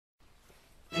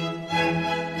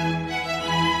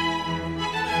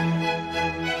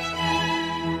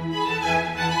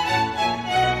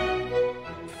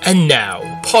And now,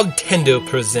 Podtendo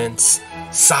presents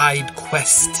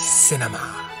Sidequest Cinema.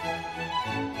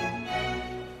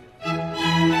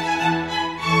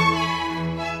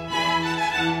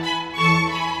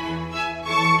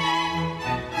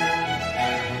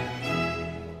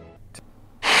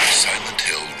 Silent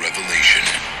Hill Revelation.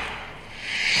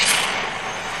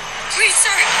 Please, sir!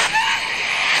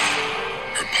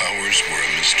 Her powers were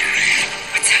a mystery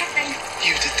What's happening?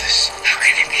 You did this. How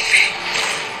can it be me?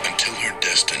 until her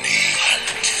destiny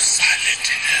To Silent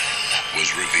Hill.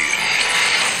 was revealed.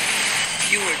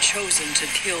 You were chosen to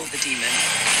kill the demon.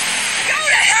 Go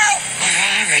to hell!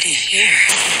 We're already here.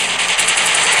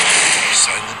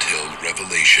 Silent Hill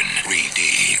Revelation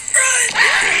 3D. Run!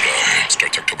 Rated R.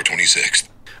 Starts October 26th.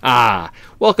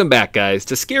 Welcome back, guys,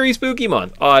 to Scary Spooky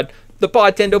Month on the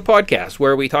Podtendo podcast,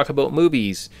 where we talk about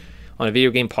movies on a video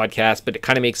game podcast, but it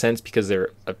kind of makes sense because they're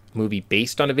a movie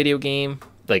based on a video game,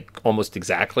 like almost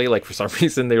exactly. Like for some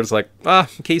reason, there's like,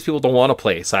 in case people don't want to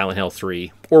play Silent Hill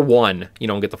 3 or 1,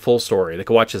 and get the full story, they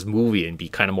could watch this movie and be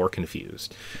kind of more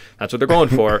confused. That's what they're going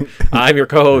for. I'm your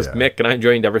co-host, Mick, and I'm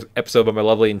joined every episode by my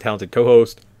lovely and talented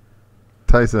co-host,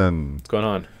 Tyson. What's going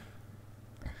on?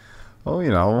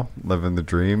 Oh, living the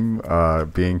dream,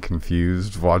 being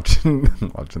confused, watching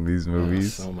these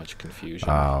movies. So much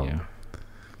confusion.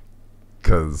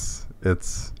 Because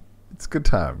it's a good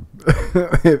time.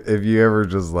 if you ever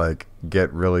just like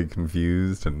get really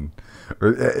confused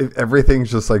or if everything's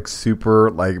just like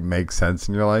super like makes sense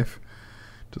in your life,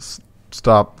 just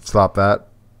stop that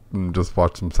and just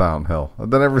watch some Silent Hill.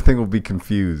 And then everything will be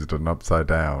confused and upside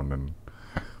down and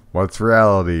what's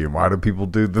reality and why do people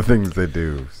do the things they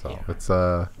do. So it's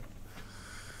good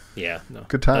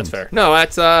times. That's fair. No,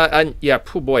 that's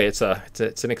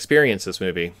it's an experience, this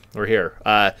movie. We're here.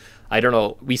 I don't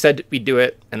know. We said we'd do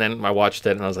it, and then I watched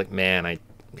it, and I was like, man, I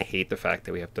hate the fact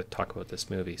that we have to talk about this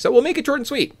movie. So we'll make it short and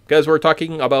sweet, because we're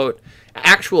talking about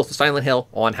actual Silent Hill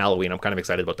on Halloween. I'm kind of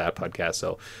excited about that podcast,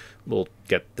 so we'll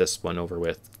get this one over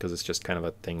with, because it's just kind of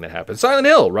a thing that happened. Silent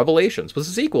Hill Revelations was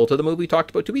a sequel to the movie we talked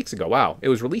about 2 weeks ago. Wow. It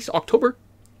was released October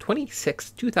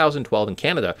 26, 2012 in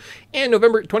Canada, and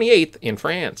November 28th in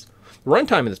France. The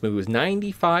runtime of this movie was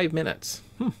 95 minutes.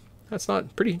 That's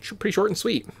not pretty short and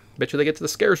sweet. Bet you they get to the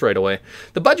scares right away.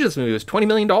 The budget of this movie was $20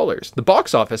 million. The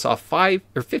box office saw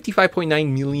 $55.9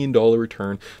 million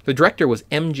return. The director was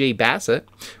M.J. Bassett.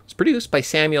 It was produced by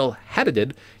Samuel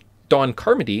Haddad, Don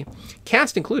Carmody.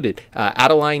 Cast included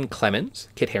Adeline Clemens,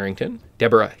 Kit Harington,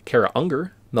 Deborah Kara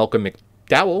Unger, Malcolm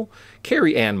McDowell,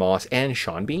 Carrie Ann Moss, and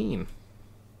Sean Bean.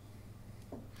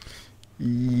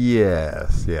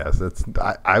 Yes. It's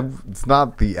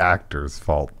not the actor's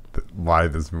fault why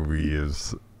this movie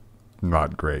is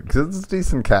not great, because it's a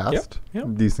decent cast.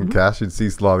 Decent cast. You'd see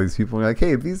a lot of these people and you're like,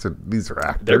 hey, these are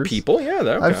actors. They're people.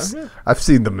 They're okay. I've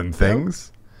seen them in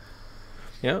things.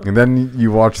 Yeah. And then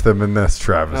you watch them in this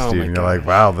travesty and you're like,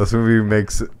 wow, this movie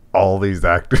makes all these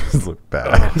actors look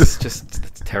bad. It's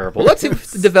terrible. Let's see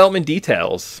if the development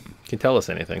details can tell us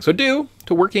anything. So due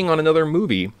to working on another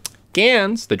movie,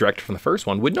 Gans, the director from the first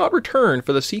one, would not return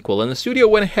for the sequel, and the studio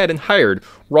went ahead and hired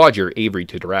Roger Avery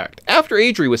to direct. After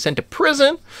Avery was sent to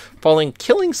prison following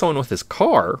killing someone with his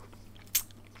car,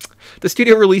 the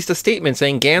studio released a statement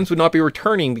saying Gans would not be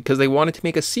returning because they wanted to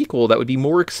make a sequel that would be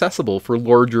more accessible for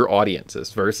larger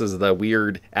audiences versus the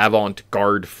weird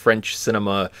avant-garde French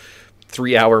cinema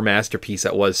 3-hour masterpiece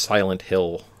that was Silent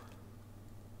Hill.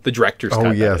 The director's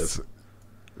cut, yes. that is.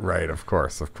 Right, of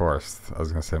course. I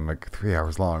was going to say, I'm like, 3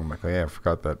 hours long. I'm like, oh yeah, I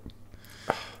forgot that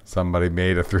somebody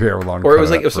made a 3-hour long. Or it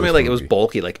was like, it was something like, it was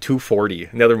bulky, like 240.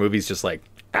 And the other movie's just like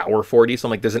hour 40. So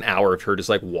I'm like, there's an hour of her just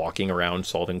like walking around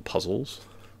solving puzzles.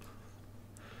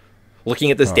 Looking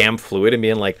at this damn fluid and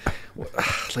being like,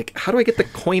 how do I get the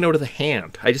coin out of the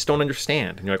hand? I just don't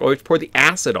understand. And you're like, oh, just pour the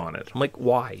acid on it. I'm like,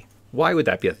 why? Why would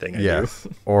that be a thing? Yes.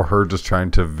 Or her just trying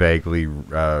to vaguely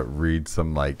read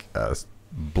some like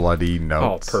bloody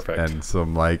notes and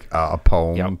some like a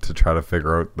poem to try to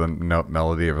figure out the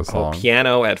melody of a song.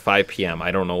 Piano at 5 p.m.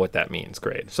 I don't know what that means.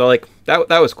 Great. So like that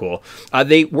was cool.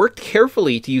 They worked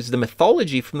carefully to use the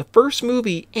mythology from the first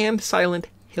movie and Silent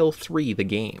Hill 3, the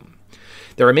game.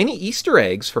 There are many Easter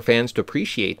eggs for fans to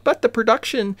appreciate, but the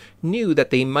production knew that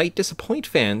they might disappoint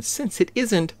fans since it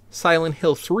isn't Silent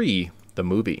Hill 3, the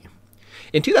movie.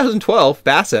 In 2012,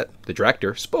 Bassett, the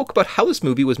director, spoke about how this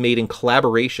movie was made in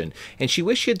collaboration, and she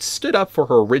wished she had stood up for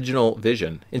her original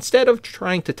vision, instead of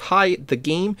trying to tie the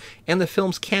game and the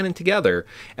film's canon together,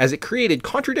 as it created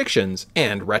contradictions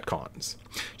and retcons.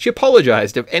 She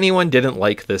apologized if anyone didn't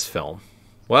like this film.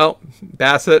 Well,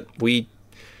 Bassett, we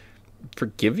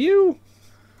forgive you?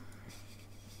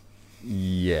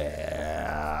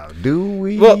 Yeah. Do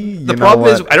we? Well, the problem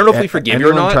is, I don't know if we forgive you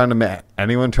or not.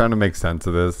 Anyone trying to make sense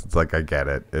of this, it's like, I get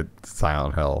it. It's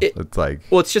Silent Hill. It's like...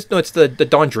 Well, it's just, no, it's the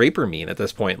Don Draper meme at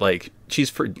this point. Like, she's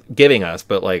forgiving us,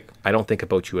 but, like, I don't think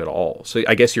about you at all. So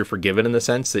I guess you're forgiven in the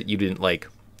sense that you didn't, like,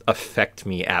 affect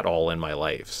me at all in my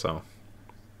life, so...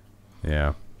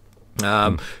 Yeah.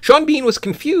 Sean Bean was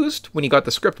confused when he got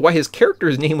the script why his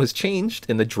character's name was changed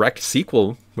in the direct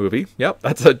sequel movie. Yep,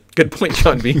 that's a good point,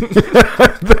 Sean Bean.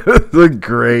 That's a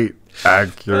great,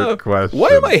 accurate question. Why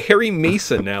am I Harry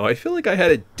Mason now? I feel like I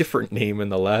had a different name in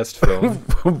the last film.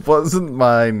 Wasn't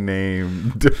my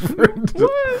name different?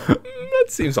 What? That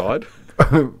seems odd.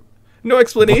 No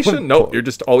explanation? No, you're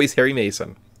just always Harry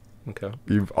Mason. Okay.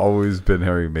 You've always been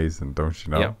Harry Mason, don't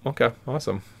you know? Yeah, okay.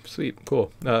 Awesome. Sweet.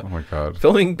 Cool. Oh my God.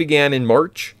 Filming began in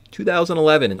March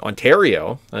 2011 in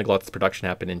Ontario. I think lots of production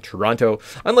happened in Toronto.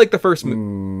 Unlike the first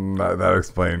that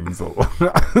explains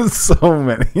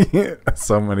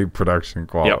so many production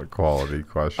quality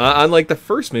questions. Unlike the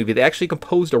first movie, they actually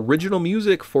composed original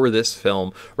music for this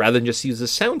film rather than just use the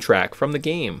soundtrack from the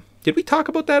game. Did we talk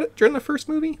about that during the first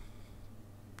movie?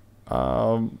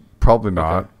 Probably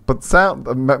not. Okay.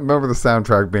 But remember the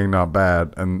soundtrack being not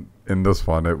bad, and in this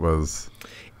one it was...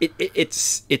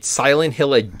 It's Silent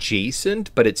Hill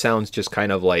adjacent, but it sounds just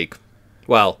kind of like...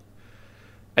 Well,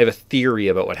 I have a theory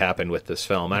about what happened with this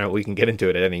film. I don't know, we can get into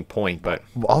it at any point, but...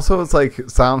 Also, it's like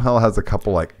Silent Hill has a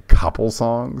couple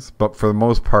songs, but for the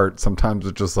most part, sometimes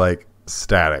it's just like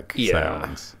static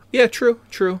sounds. Yeah, true.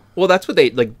 Well, that's what they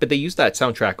like, but they use that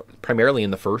soundtrack primarily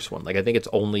in the first one. Like, I think it's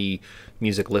only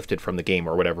music lifted from the game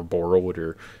or whatever, borrowed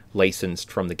or licensed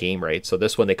from the game, right? So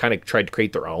this one, they kind of tried to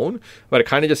create their own, but it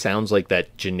kind of just sounds like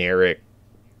that generic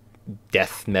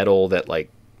death metal that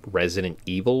like Resident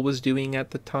Evil was doing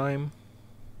at the time.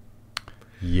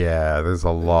 Yeah, there's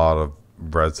a lot of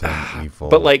Resident Evil,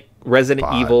 but like Resident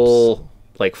vibes. Evil,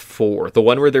 like 4, the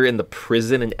one where they're in the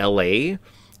prison in LA.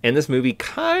 And this movie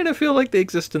kind of feel like they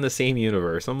exist in the same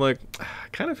universe. I'm like, I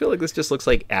kind of feel like this just looks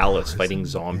like Alice fighting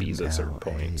zombies at certain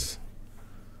points.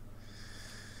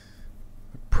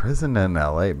 Prison in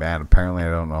LA, man. Apparently, I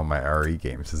don't know my RE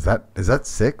games. Is that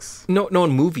 6? No,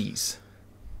 in movies.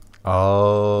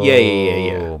 Oh,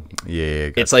 yeah.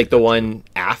 It's like the one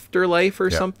Afterlife or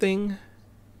Yep. something.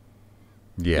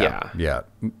 Yeah.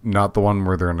 Not the one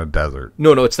where they're in a desert.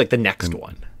 No, it's like the next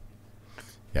one.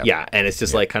 Yeah. Yeah, and it's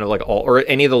just like kind of like all, or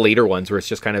any of the later ones where it's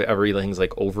just kind of everything's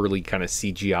like overly kind of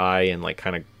CGI and like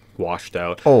kind of washed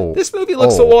out. Oh, this movie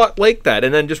looks a lot like that,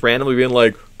 and then just randomly being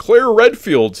like, Claire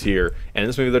Redfield's here, and in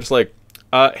this movie they're just like,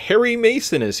 Harry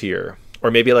Mason is here,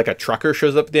 or maybe like a trucker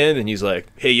shows up at the end and he's like,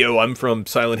 hey yo, I'm from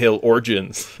Silent Hill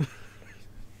Origins.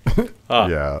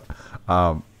 Yeah,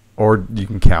 or you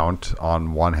can count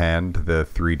on one hand the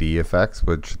 3D effects,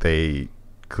 which they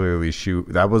clearly shoot.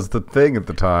 That was the thing at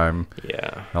the time.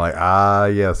 Yeah. I'm like,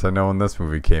 yes, I know when this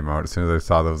movie came out. As soon as I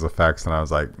saw those effects, and I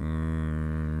was like,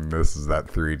 this is that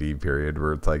 3D period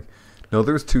where it's like, no,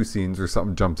 there's 2 scenes where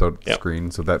something jumps out the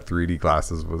screen, so that 3D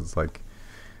glasses was like,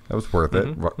 that was worth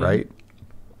it, right?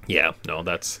 Yeah, no,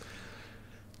 that's...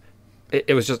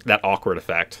 It was just that awkward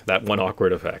effect, that one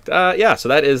awkward effect. Yeah, so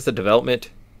that is the development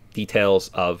details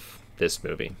of this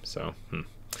movie. So,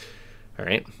 all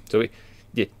right. So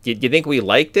do you think we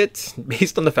liked it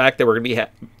based on the fact that we're going to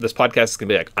be this podcast is going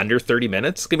to be like under 30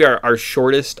 minutes? It's going to be our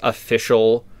shortest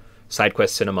official Sidequest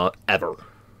cinema ever.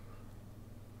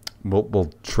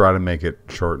 We'll try to make it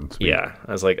short and sweet. Yeah,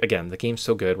 I was like, again, the game's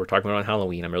so good. We're talking about it on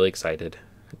Halloween. I'm really excited.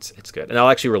 It's good. And I'll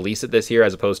actually release it this year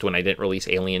as opposed to when I didn't release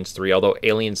Aliens 3. Although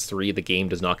Aliens 3, the game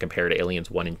does not compare to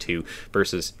Aliens 1 and 2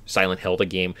 versus Silent Hill, the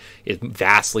game is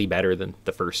vastly better than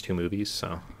the first 2 movies.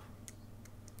 So,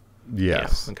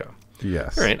 yes. Yeah, okay.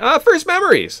 Yes. All right. First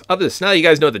memories of this. Now you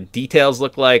guys know what the details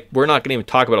look like. We're not going to even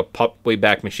talk about a pop way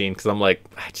back machine because I'm like,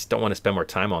 I just don't want to spend more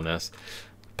time on this.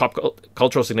 Pop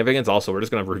cultural significance. Also, we're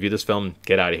just going to review this film and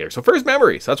get out of here. So first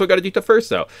memories. That's what we got to do to first,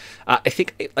 though. I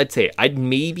think I'd say I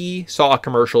maybe saw a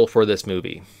commercial for this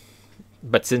movie.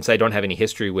 But since I don't have any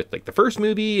history with like the first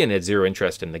movie and had zero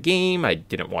interest in the game, I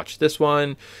didn't watch this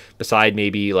one. Beside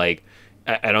maybe like,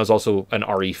 and I was also an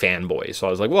RE fanboy. So I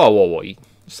was like, whoa.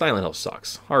 Silent Hill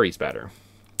sucks. RE's better.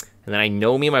 And then I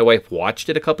know me and my wife watched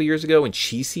it a couple years ago, and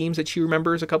she seems that she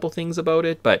remembers a couple things about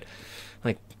it, but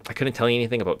like I couldn't tell you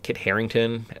anything about Kit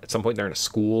Harington. At some point, they're in a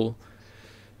school.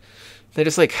 They're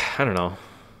just like, I don't know.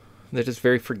 They're just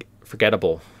very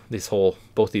forgettable.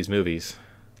 Both these movies.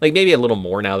 Like maybe a little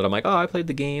more now that I'm like, I played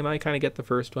the game. I kind of get the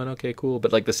first one. Okay, cool.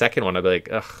 But like the second one, I'd be like,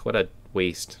 ugh, what a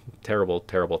waste. Terrible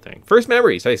thing. First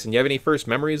memories. Tyson, you have any first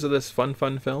memories of this fun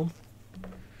film?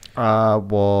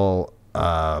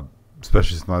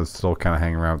 especially since I was still kind of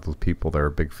hanging around with those people that are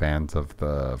big fans of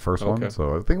the first Okay. one.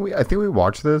 So I think we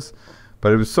watched this,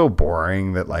 but it was so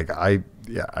boring that like I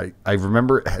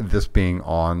remember this being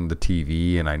on the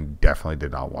TV, and I definitely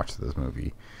did not watch this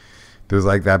movie. There's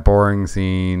like that boring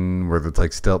scene where it's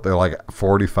like still they're like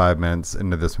 45 minutes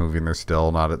into this movie and they're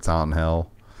still not at Silent Hill.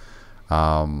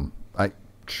 I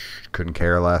couldn't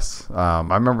care less. I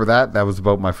remember that was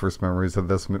about my first memories of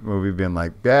this movie, being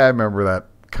like, yeah, I remember that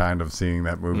kind of seeing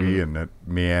that movie and it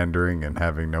meandering and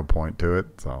having no point to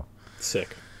it. So Sick.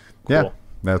 Cool. yeah,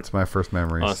 that's my first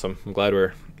memories. Awesome. I'm glad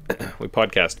we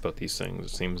podcast about these things.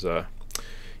 It seems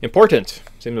important.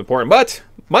 But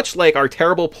much like our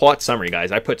terrible plot summary,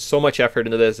 guys, I put so much effort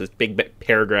into this big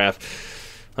paragraph.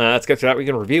 Let's get to that. We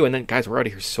can review, and then guys, we're out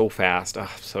of here so fast. Oh,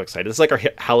 I'm so excited. This is like our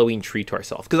Halloween treat to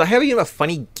ourselves, because I have even a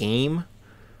funny game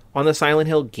on the Silent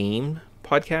Hill game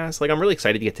podcast. Like, I'm really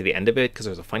excited to get to the end of it because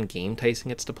there's a fun game Tyson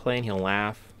gets to play and he'll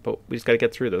laugh. But we just got to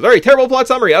get through this. All right, terrible plot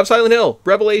summary of Silent Hill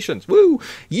Revelations. Woo!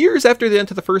 Years after the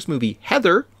end of the first movie,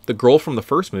 Heather, the girl from the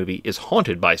first movie, is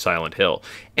haunted by Silent Hill,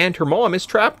 and her mom is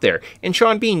trapped there, and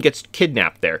Sean Bean gets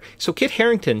kidnapped there. So Kit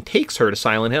Harington takes her to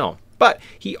Silent Hill, but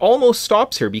he almost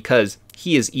stops her because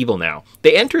he is evil now.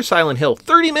 They enter Silent Hill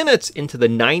 30 minutes into the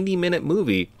 90-minute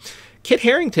movie. Kit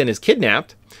Harington is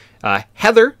kidnapped.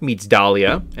 Heather meets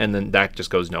Dahlia, and then that just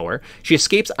goes nowhere. She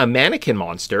escapes a mannequin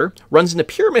monster, runs into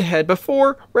Pyramid Head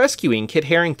before rescuing Kit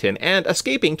Harington and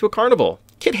escaping to a carnival.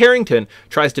 Kit Harington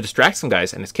tries to distract some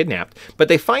guys and is kidnapped, but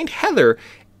they find Heather,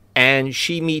 and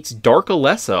she meets Dark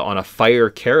Alessa on a fire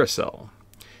carousel.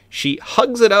 She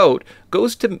hugs it out,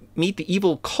 goes to meet the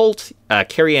evil cult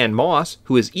Carrie Ann Moss,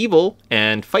 who is evil,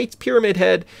 and fights Pyramid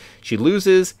Head. She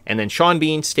loses, and then Sean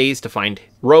Bean stays to find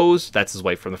Rose, that's his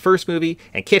wife from the first movie,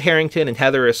 and Kit Harington and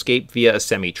Heather escape via a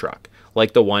semi-truck,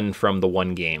 like the one from the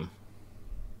one game.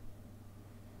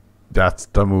 That's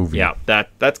the movie. Yeah,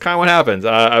 that's kind of what happens.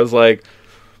 I was like,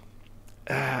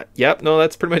 yep, no,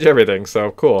 that's pretty much everything,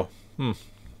 so cool.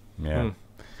 Yeah,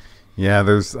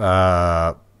 there's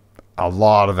a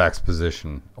lot of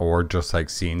exposition, or just like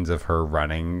scenes of her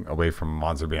running away from a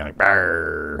monster being like,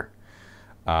 "Brr."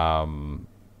 A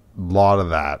lot of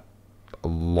that.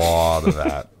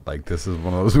 Like, this is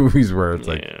one of those movies where it's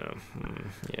like,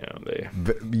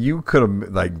 you could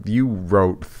have, like, you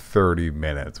wrote 30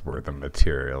 minutes worth of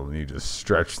material and you just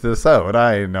stretched this out.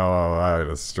 I know how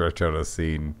to stretch out a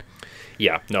scene.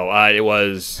 Yeah, no, it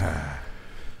was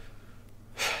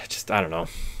just, I don't know.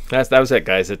 That was it,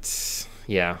 guys. It's,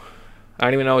 yeah. I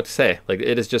don't even know what to say. Like,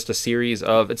 it is just a series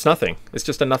of, it's nothing. It's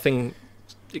just a nothing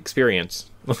experience.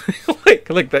 like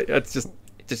that. It's just,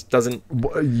 it just doesn't.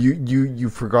 You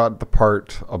forgot the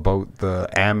part about the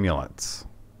ambulance.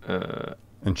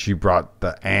 And she brought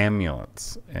the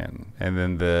ambulance in,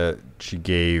 and then she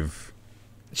gave,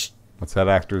 what's that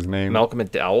actor's name? Malcolm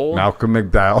McDowell.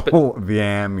 The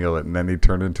amulet, and then he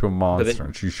turned into a monster,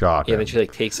 and she shot him. Yeah, then she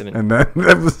like takes it, and then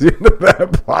that was the end of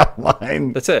that plot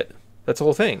line. That's it. That's the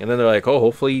whole thing. And then they're like, "Oh,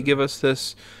 hopefully you give us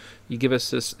this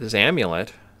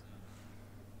amulet."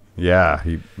 Yeah,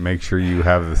 make sure you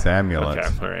have this amulet.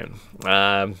 Okay,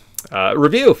 all right.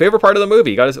 Review. Favorite part of the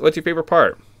movie. What's your favorite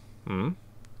part? You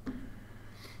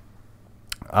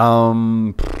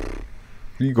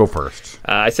go first.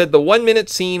 I said the 1 minute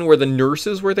scene where the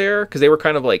nurses were there, because they were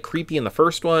kind of like creepy in the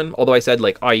first one. Although I said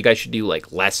like, oh, you guys should do like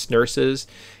less nurses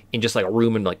in just like a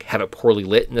room and like have it poorly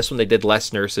lit. And this one they did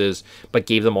less nurses, but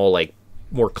gave them all like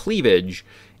more cleavage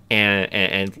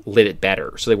and lit it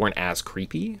better, so they weren't as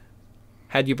creepy.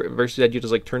 Had you just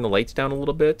like turn the lights down a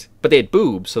little bit, but they had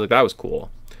boobs, so like, that was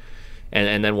cool.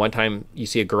 And then one time you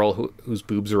see a girl whose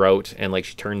boobs are out, and like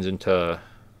she turns into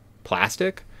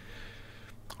plastic.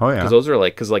 Oh yeah, because those are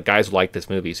like, because like guys like this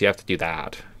movie, so you have to do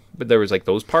that. But there was like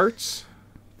those parts,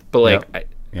 but like I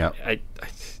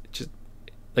just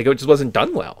like, it just wasn't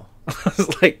done well. I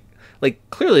was like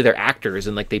clearly they're actors,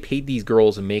 and like they paid these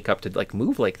girls in makeup to like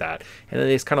move like that, and then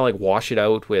they just kind of like wash it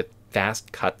out with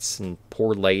fast cuts and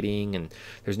poor lighting, and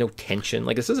there's no tension.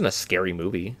 Like, this isn't a scary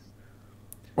movie.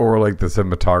 Or like the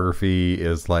cinematography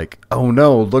is like, oh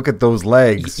no, look at those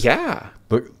legs. Yeah.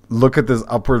 Look at this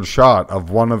upward shot of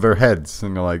one of their heads,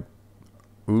 and you're like,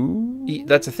 ooh.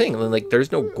 That's the thing. Like,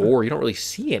 there's no gore. You don't really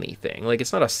see anything. Like,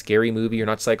 it's not a scary movie. You're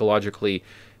not psychologically.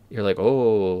 You're like,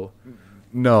 oh.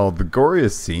 No, the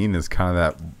goriest scene is kind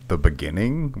of the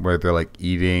beginning where they're like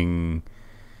eating.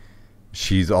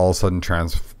 She's all of a sudden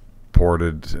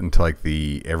transported into like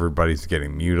everybody's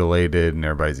getting mutilated and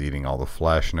everybody's eating all the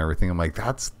flesh and everything. I'm like,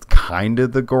 that's kind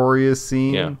of the goriest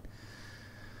scene. Yeah.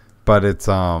 But it's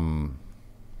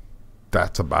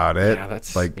that's about it. Yeah,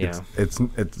 that's like yeah. it's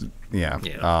yeah.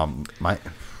 Yeah.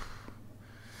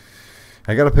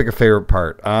 I gotta pick a favorite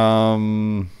part.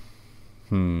 I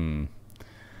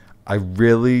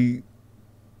really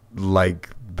like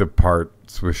the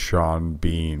parts with Sean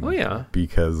Bean. Oh, yeah.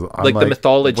 Because I'm Like the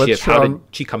mythology of how Sean... did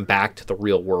she come back to the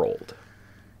real world?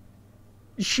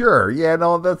 Sure, yeah,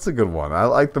 no, that's a good one. I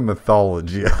like the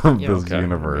mythology of this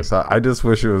universe. I just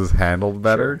wish it was handled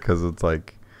better because it's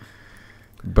like,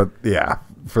 but yeah,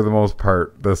 for the most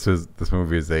part, this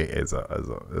movie is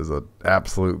a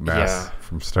absolute mess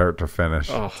from start to finish.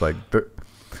 Oh. It's like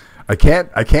I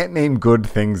can't name good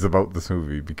things about this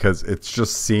movie because it's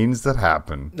just scenes that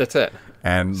happen. That's it.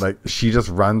 And like she just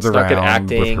runs it's around. It's not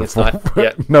good acting. It's not.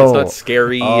 Yeah, no, it's not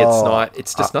scary. It's not.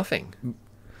 It's just nothing.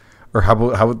 Or how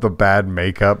about the bad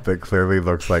makeup that clearly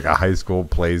looks like a high school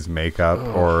plays makeup,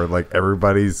 or like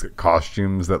everybody's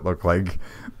costumes that look like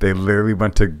they literally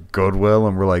went to Goodwill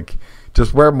and were like,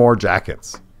 just wear more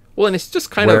jackets. Well, and it's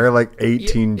just wear like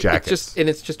 18 jackets.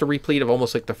 It's just a replete of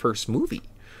almost like the first movie,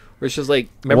 where it's just like,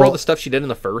 remember all the stuff she did in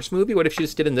the first movie? What if she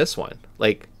just did in this one?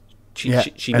 Like, she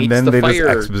meets and then the they fire,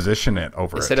 just exposition it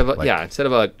over instead it.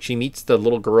 Of she meets the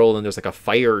little girl and there's like a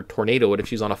fire tornado. What if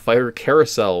she's on a fire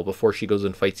carousel before she goes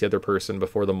and fights the other person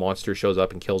before the monster shows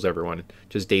up and kills everyone?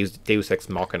 Just Deus Ex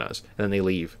Machinas, and then they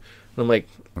leave. And I'm like,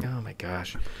 oh my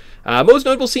gosh. Most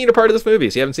notable scene or part of this movie.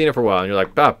 So you haven't seen it for a while, and you're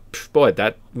like, boy,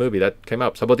 that movie that came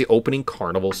up. So how about the opening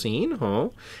carnival scene? Huh?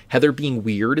 Heather being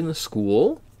weird in the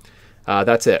school.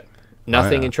 That's it.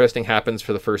 Nothing interesting happens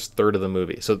for the first third of the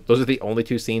movie. So those are the only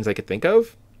two scenes I could think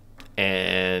of.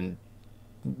 And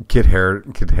Kit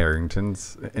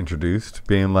Harington's introduced,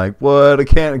 being like, "What? I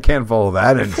can't follow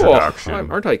that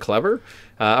introduction." Aren't I clever?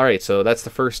 All right, so that's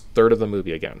the first third of the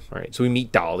movie again. All right, so we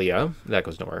meet Dahlia. That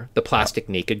goes nowhere. The plastic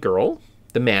naked girl,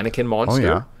 the mannequin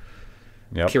monster,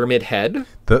 Pyramid Head,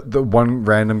 the one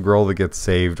random girl that gets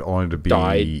saved only to be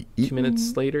died 2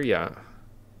 minutes later. Yeah.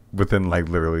 Within like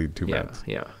literally 2 minutes.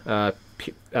 Yeah.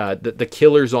 The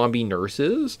killer zombie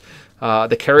nurses.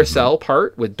 The carousel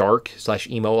part with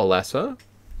dark/emo Alessa.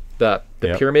 The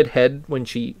pyramid head when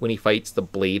he fights the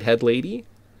blade head lady.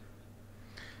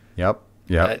 Yep.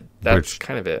 That's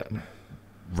kind of it.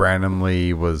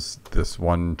 Randomly was this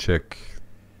one chick,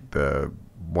 the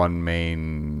one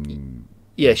main.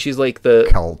 Yeah, she's like the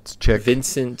cult chick.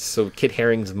 Vincent, so Kit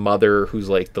Harington's mother, who's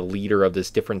like the leader of this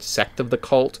different sect of the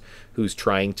cult, who's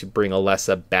trying to bring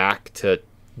Alessa back to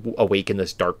awaken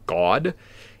this dark god.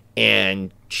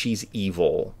 And she's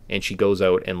evil, and she goes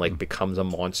out and like becomes a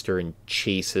monster and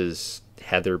chases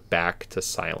Heather back to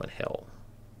Silent Hill.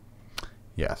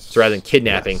 Yes. So rather than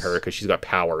kidnapping her because she's got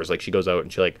powers, like she goes out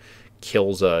and she like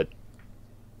kills a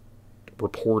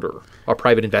reporter, a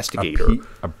private investigator,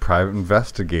 a private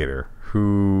investigator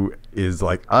who is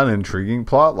like an intriguing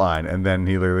plot line, and then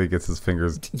he literally gets his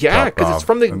fingers because it's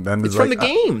from the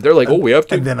game. They're like, we have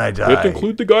to, and then I die. We have to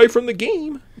include the guy from the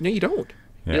game. No, you don't.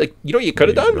 Yeah. You're like, you know what you could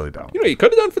have done? Really don't. You know what you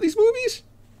could have done for these movies?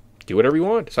 Do whatever you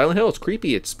want. Silent Hill, it's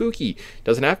creepy, it's spooky. It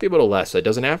doesn't have to be about Alessa. It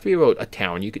doesn't have to be about a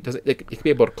town. It could be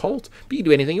about a cult. But you can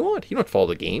do anything you want. You don't follow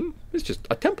the game. It's just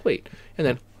a template. And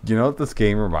then you know what this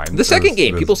game reminds me? The second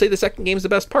game. People say the second game is the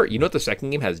best part. You know what the second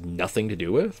game has nothing to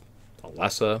do with?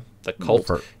 Alessa, the cult.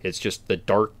 It's just the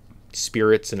dark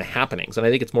spirits and the happenings. And I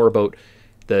think it's more about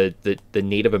the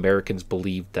Native Americans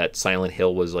believed that Silent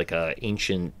Hill was like a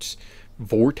ancient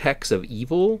vortex of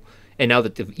evil, and now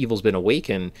that the evil's been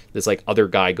awakened, this like other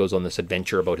guy goes on this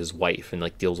adventure about his wife and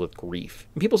like deals with grief,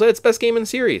 and people say it's the best game in the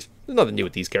series. There's nothing to do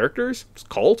with these characters. It's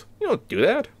cult. You don't do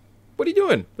that. What are you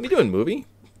doing, movie?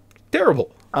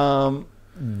 Terrible.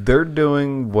 They're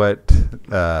doing what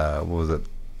was it,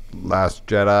 Last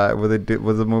Jedi?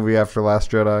 Was the movie after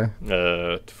Last Jedi?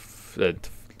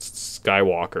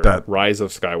 Skywalker. Rise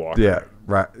of Skywalker. Yeah.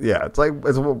 Right, yeah, it's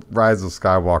what Rise of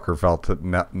Skywalker felt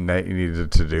that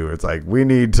needed to do. It's like, we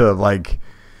need to like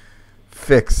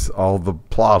fix all the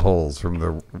plot holes from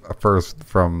the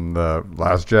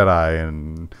Last Jedi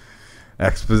and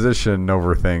exposition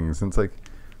over things. And it's like,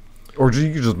 or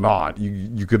you could just not.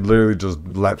 You could literally just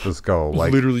let this go.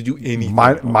 Like literally do anything.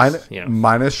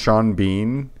 Minus Sean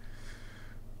Bean.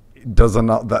 Doesn't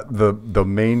that the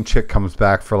main chick comes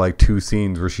back for like 2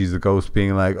 scenes where she's a ghost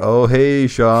being like, "Oh hey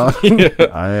Sean, hanging out here.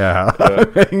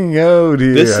 I don't know what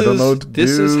to do.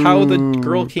 This is how the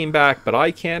girl came back, but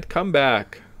I can't come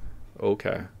back."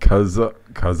 Okay, cause of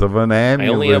an amulet.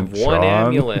 I only have one Sean.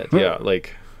 Amulet. Yeah,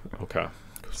 like okay,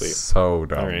 sweet. So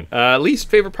dumb. All right. Least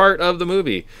favorite part of the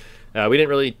movie. We didn't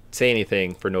really say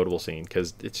anything for notable scene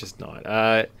because it's just not.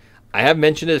 I have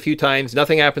mentioned it a few times.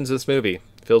 Nothing happens in this movie.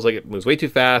 Feels like it moves way too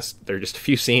fast. There are just a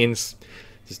few scenes.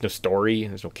 There's no story.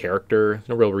 There's no character. There's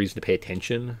no real reason to pay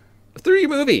attention. A 3-year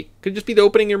movie. Could just be the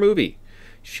opening of your movie.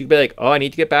 She'd be like, oh, I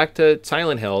need to get back to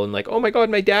Silent Hill, and like, oh my god,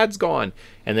 my dad's gone,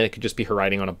 and then it could just be her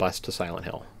riding on a bus to Silent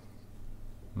Hill.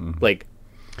 Like,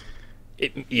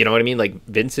 you know what I mean? Like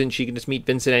Vincent, she can just meet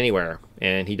Vincent anywhere,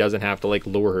 and he doesn't have to like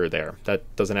lure her there. That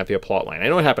doesn't have to be a plot line. I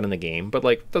know it happened in the game, but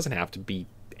like, it doesn't have to be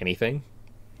anything.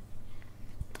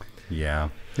 Yeah.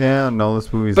 Yeah, no,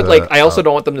 this movie's... But, like, I also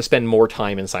don't want them to spend more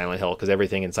time in Silent Hill, because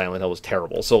everything in Silent Hill was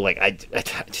terrible. So, like, I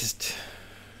just...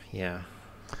 Yeah.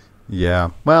 Yeah.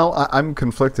 Well, I'm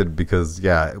conflicted because,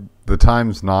 yeah, the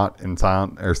times not in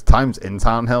Silent... Or times in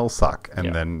Silent Hill suck,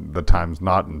 and then the times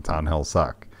not in Silent Hill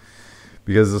suck.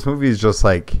 Because this movie is just,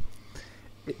 like...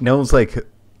 It knows, like...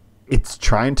 It's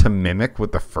trying to mimic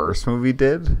what the first movie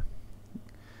did,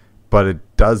 but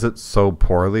it does it so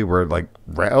poorly where, like,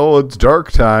 well, it's dark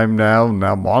time now.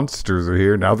 Now monsters are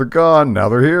here. Now they're gone. Now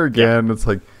they're here again. Yeah. It's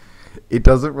like, it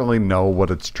doesn't really know what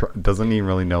it's... doesn't even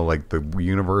really know, like, the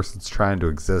universe it's trying to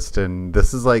exist in.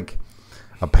 This is, like,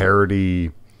 a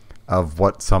parody of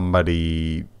what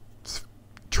somebody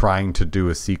trying to do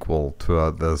a sequel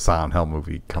to the Silent Hill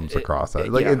movie comes across.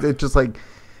 Like, it's just, like...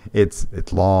 It's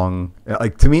long.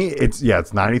 Like, to me, it's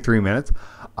 93 minutes.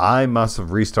 I must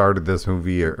have restarted this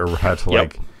movie or had to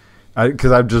like,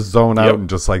 because I'd just zone out and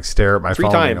just like stare at my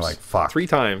phone. And you're like, fuck. 3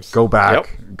 times. Go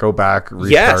back,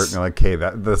 restart. And you're like, okay,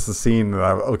 that's the scene that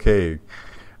okay. And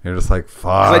you're just like,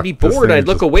 fuck. I'd be bored. I'd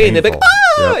look away, and they'd be like,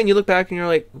 ah! And you look back, and you're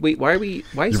like, wait,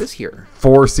 why is this here?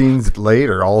 4 scenes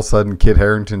later, all of a sudden, Kit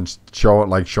Harington's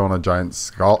showing a giant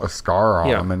scar on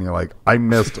him, and you're like, I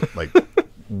missed like.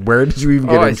 Where did you even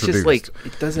get introduced? It's just like,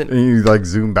 it doesn't... And you like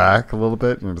zoom back a little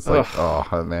bit, and you're just like,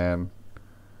 oh, man.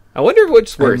 I wonder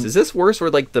which worse. Is this worse or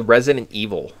like the Resident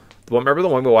Evil? Remember the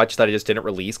one we watched that I just didn't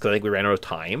release because I think we ran out of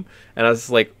time? And I was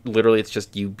like, literally, it's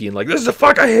just you being like, this is the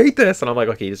fuck, I hate this. And I'm like,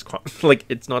 okay, just like,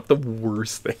 it's not the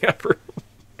worst thing ever.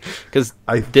 Because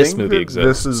this movie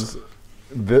exists.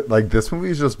 This movie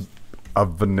is just a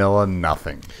vanilla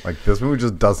nothing. Like, this movie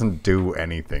just doesn't do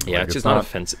anything. Yeah, like, it's just not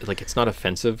offensive. Like, it's not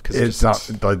offensive because it's not.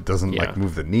 It doesn't like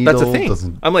move the needle. That's the thing.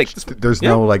 Doesn't, I'm like, there's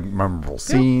no like memorable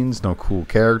scenes, no cool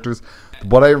characters.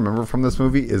 What I remember from this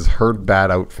movie is her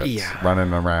bad outfits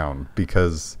running around,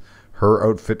 because her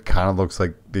outfit kind of looks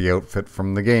like the outfit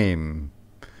from the game,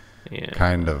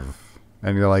 kind of.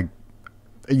 And you're like,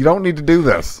 you don't need to do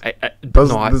this.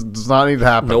 This does not need to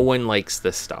happen. No one likes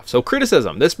this stuff. So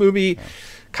criticism: this movie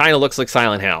kind of looks like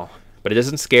Silent Hill, but it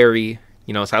isn't scary.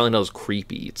 You know, Silent Hill is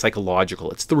creepy. It's psychological.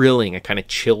 It's thrilling. It kind of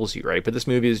chills you, right? But this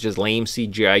movie is just lame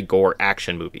CGI gore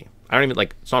action movie. I don't even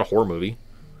like. It's not a horror movie.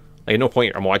 Like, at no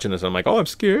point I'm watching this and I'm like, oh, I'm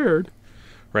scared,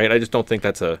 right? I just don't think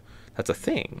that's a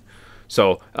thing.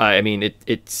 So I mean,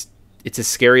 it's as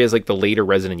scary as like the later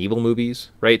Resident Evil movies,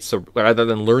 right? So rather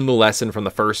than learn the lesson from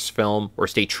the first film or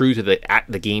stay true to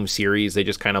the game series, they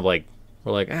just kind of like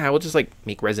we're like, we'll just like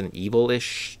make Resident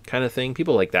Evil-ish kind of thing.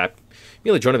 People like that.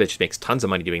 Mila Jovovich makes tons of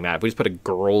money doing that. If we just put a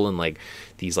girl in like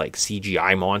these like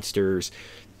CGI monsters,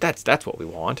 that's what we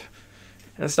want.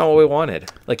 And that's not what we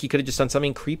wanted. Like, you could have just done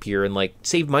something creepier and like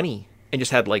saved money and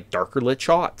just had like darker lit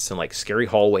shots and like scary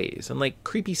hallways and like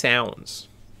creepy sounds.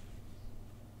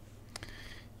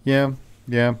 Yeah.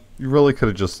 You really could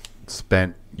have just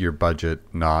spent your budget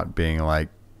not being like,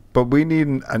 but we need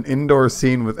an indoor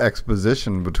scene with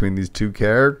exposition between these two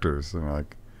characters. And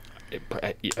like,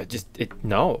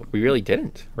 no, we really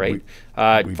didn't, right?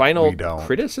 Final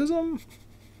criticism?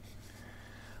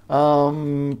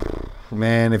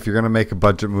 Man, if you're going to make a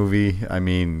budget movie, I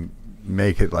mean,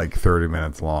 make it like 30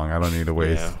 minutes long. I don't need to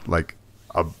waste like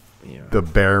the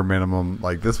bare minimum.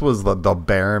 Like, this was the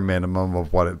bare minimum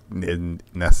of what is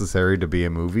necessary to be a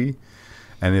movie.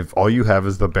 And if all you have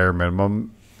is the bare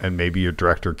minimum, and maybe your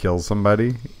director kills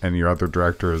somebody, and your other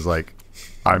director is like,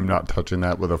 I'm not touching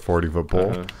that with a 40-foot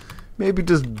pole. Maybe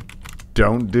just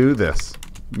don't do this.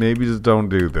 Maybe just don't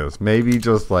do this. Maybe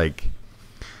just like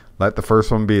let the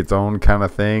first one be its own kind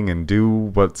of thing and do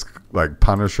what's like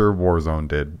Punisher Warzone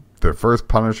did. The first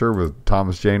Punisher was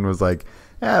Thomas Jane was like,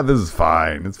 this is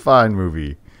fine. It's fine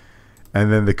movie. And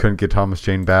then they couldn't get Thomas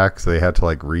Jane back, so they had to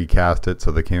like recast it.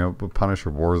 So they came up with Punisher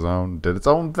Warzone, did its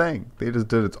own thing. They just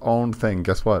did its own thing.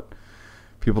 Guess what?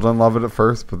 People didn't love it at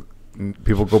first, but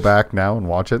people go back now and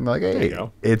watch it and they're like, hey,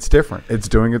 it's different. It's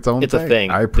doing its own thing. It's a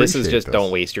thing. I appreciate this. Is just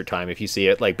don't waste your time. If you see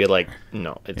it, like, be like,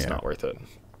 no, it's not worth it.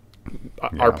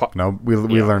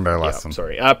 We learned our lesson.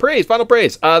 Sorry. Final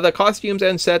praise. The costumes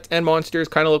and sets and monsters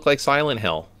kind of look like Silent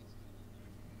Hill.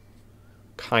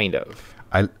 Kind of.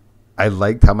 I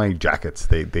liked how many jackets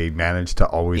they managed to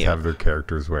always have their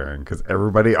characters wearing, because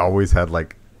everybody always had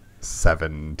like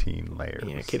 17 layers.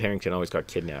 Yeah, Kit Harington always got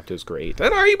kidnapped. It was great.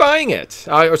 And are you buying it?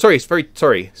 Sorry,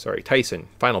 Tyson.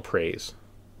 Final praise.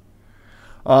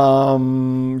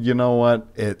 You know what?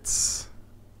 It's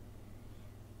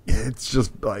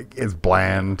just like it's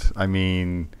bland. I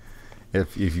mean,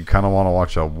 if you kind of want to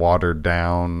watch a watered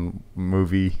down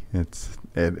movie,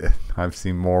 I've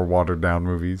seen more watered down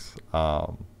movies.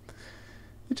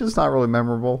 It's just not really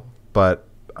memorable, but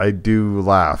I do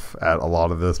laugh at a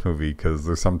lot of this movie because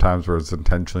there's some times where it's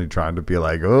intentionally trying to be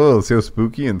like, oh, see how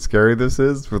spooky and scary this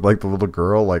is with like the little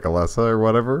girl, like Alessa or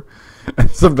whatever. And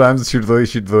sometimes the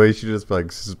way she just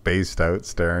like spaced out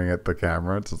staring at the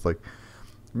camera, it's just like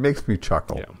it makes me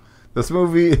chuckle. Yeah. This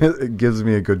movie it gives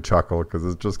me a good chuckle because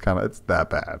it's just kind of it's that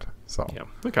bad. So Yeah.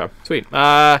 Okay. Sweet.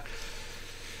 How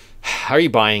are you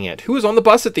buying it? Who was on the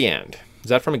bus at the end? Is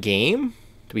that from a game?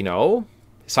 Do we know?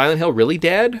 Is Silent Hill really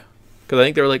dead? Because I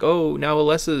think they were like, oh, now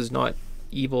Alessa's not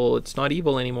evil. It's not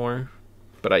evil anymore.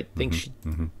 But I think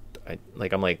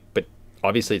I'm like, but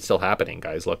obviously it's still happening,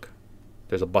 guys. Look,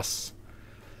 there's a bus.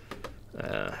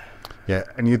 yeah,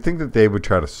 and you'd think that they would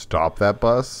try to stop that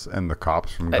bus and the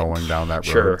cops from going down that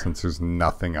road since there's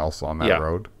nothing else on that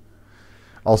road.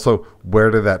 Also, where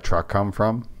did that truck come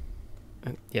from?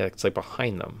 Yeah, it's like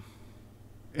behind them.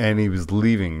 And he was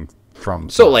leaving from.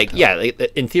 So, like, yeah,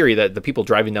 in theory, that the people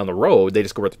driving down the road, they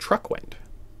just go where the truck went.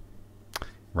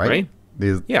 Right?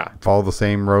 These Yeah. follow the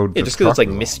same road. Yeah, the just because it's like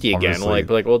truck was on, misty again. obviously.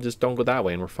 Like, well, just don't go that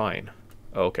way and we're fine.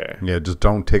 Okay. Yeah, just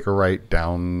don't take a right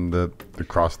down the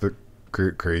across the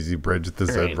crazy bridge at the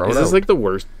Right. road. This is like the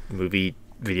worst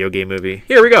video game movie.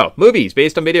 Here we go. Movies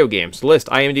based on video games. List,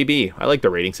 IMDb. I like the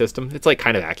rating system. It's like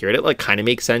kind of accurate. It like kind of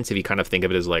makes sense if you kind of think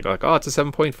of it as like, oh, it's a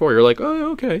 7.4. You're like,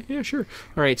 oh, okay. Yeah, sure.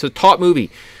 All right. So top movie,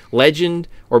 Legend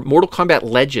or Mortal Kombat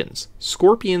Legends,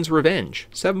 Scorpion's Revenge,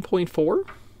 7.4.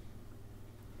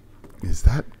 Is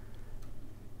that?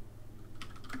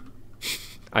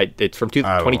 It's from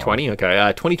 2020.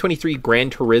 Okay. 2023 Gran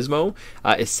Turismo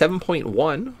is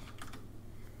 7.1.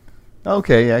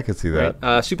 Okay, yeah, I can see that.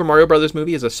 Right. Super Mario Brothers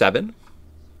movie is a 7.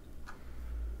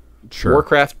 Sure.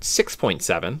 Warcraft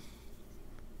 6.7.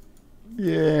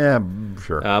 Yeah,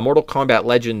 sure. Mortal Kombat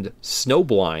Legend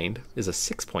Snowblind is a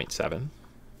 6.7.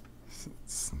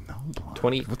 Snowblind.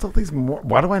 20 What's all these?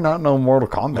 Why do I not know Mortal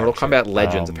Kombat? Mortal shit? Kombat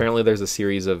Legends. Apparently, there's a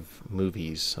series of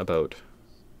movies about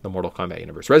the Mortal Kombat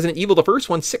universe. Resident Evil, the first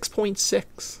one,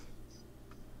 6.6.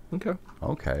 Okay.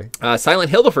 Okay. Silent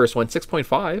Hill, the first one,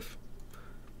 6.5.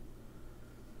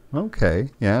 Okay.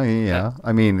 Yeah.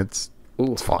 I mean, it's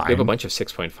fine. We have a bunch of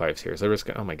 6.5s here. So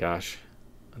oh my gosh.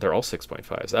 They're all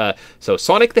 6.5s. So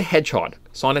Sonic the Hedgehog,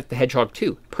 Sonic the Hedgehog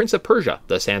 2, Prince of Persia,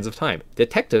 The Sands of Time,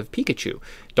 Detective Pikachu,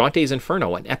 Dante's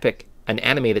Inferno, an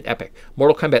animated epic,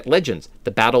 Mortal Kombat Legends,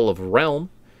 The Battle of Realm,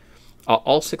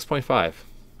 all 6.5.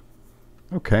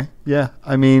 Okay. Yeah.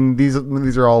 I mean, these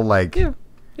are all like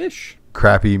ish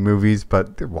crappy movies,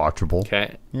 but they're watchable.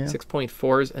 Okay. Yeah.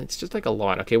 6.4s, and it's just like a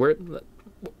lot. Okay,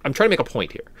 I'm trying to make a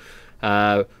point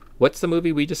here. What's the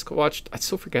movie we just watched? It's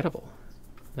so forgettable.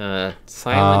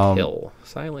 Silent Hill.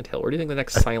 Silent Hill. Where do you think the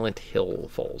next Silent Hill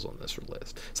falls on this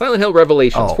list? Silent Hill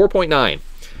Revelations, 4.9.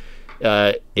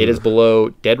 It is below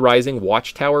Dead Rising,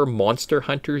 Watchtower, Monster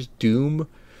Hunters, Doom,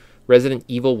 Resident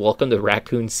Evil, Welcome to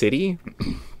Raccoon City.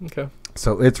 Okay.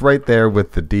 So it's right there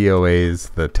with the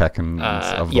DOAs, the Tekkens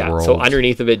of the world. So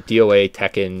underneath of it, DOA,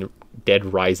 Tekken, Dead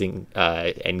Rising,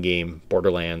 Endgame,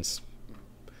 Borderlands,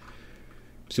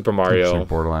 Super Mario. Actually,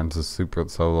 Borderlands is super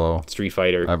solo. Street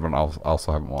Fighter. I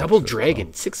also haven't watched Double it,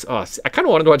 Dragon. 6. I kind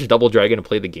of wanted to watch Double Dragon and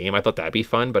play the game. I thought that'd be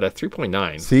fun, but a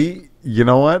 3.9. See, you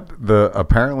know what?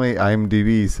 Apparently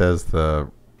IMDb says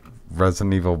the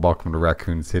Resident Evil Welcome to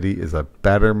Raccoon City is a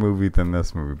better movie than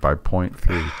this movie by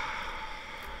 0.3.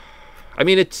 I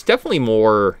mean, it's definitely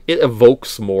more. It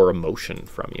evokes more emotion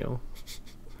from you.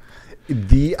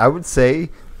 I would say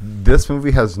this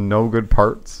movie has no good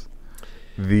parts.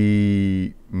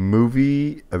 The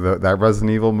movie, that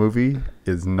Resident Evil movie,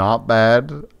 is not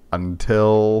bad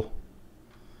until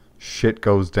shit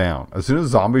goes down. As soon as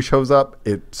zombie shows up,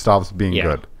 it stops being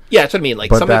good. Yeah, that's what I mean.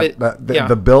 Like But some of it.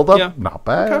 the build up, Yeah. not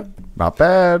bad. Okay. Not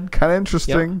bad. Kind of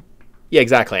interesting. Yeah,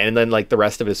 exactly. And then like the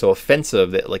rest of it is so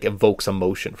offensive that like evokes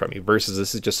emotion from you. Versus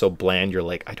this is just so bland. You're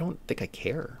like, I don't think I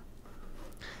care.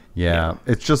 Yeah.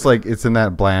 It's just like it's in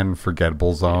that bland,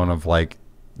 forgettable zone of like.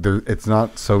 It's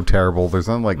not so terrible. There's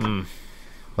not like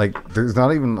there's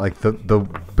not even like the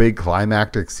big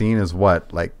climactic scene is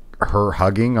what, like her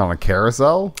hugging on a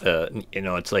carousel.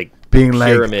 It's like being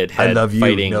Pyramid like, I Head love you.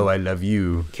 fighting No, I love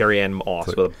you. Carrie Ann Moss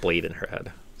with a blade in her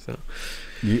head. So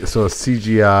So a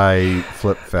CGI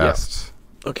flip fest.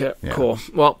 okay, cool.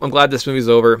 Well, I'm glad this movie's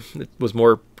over. It was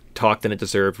more talk than it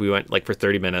deserved. We went like for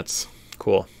 30 minutes.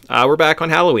 Cool. We're back on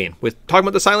Halloween with talking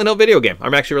about the Silent Hill video game.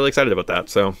 I'm actually really excited about that.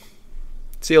 So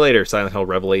see you later, Silent Hill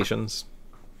Revelations.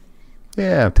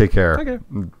 Yeah, take care. Okay.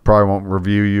 Probably won't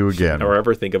review you again. Or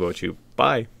ever think about you.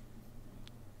 Bye.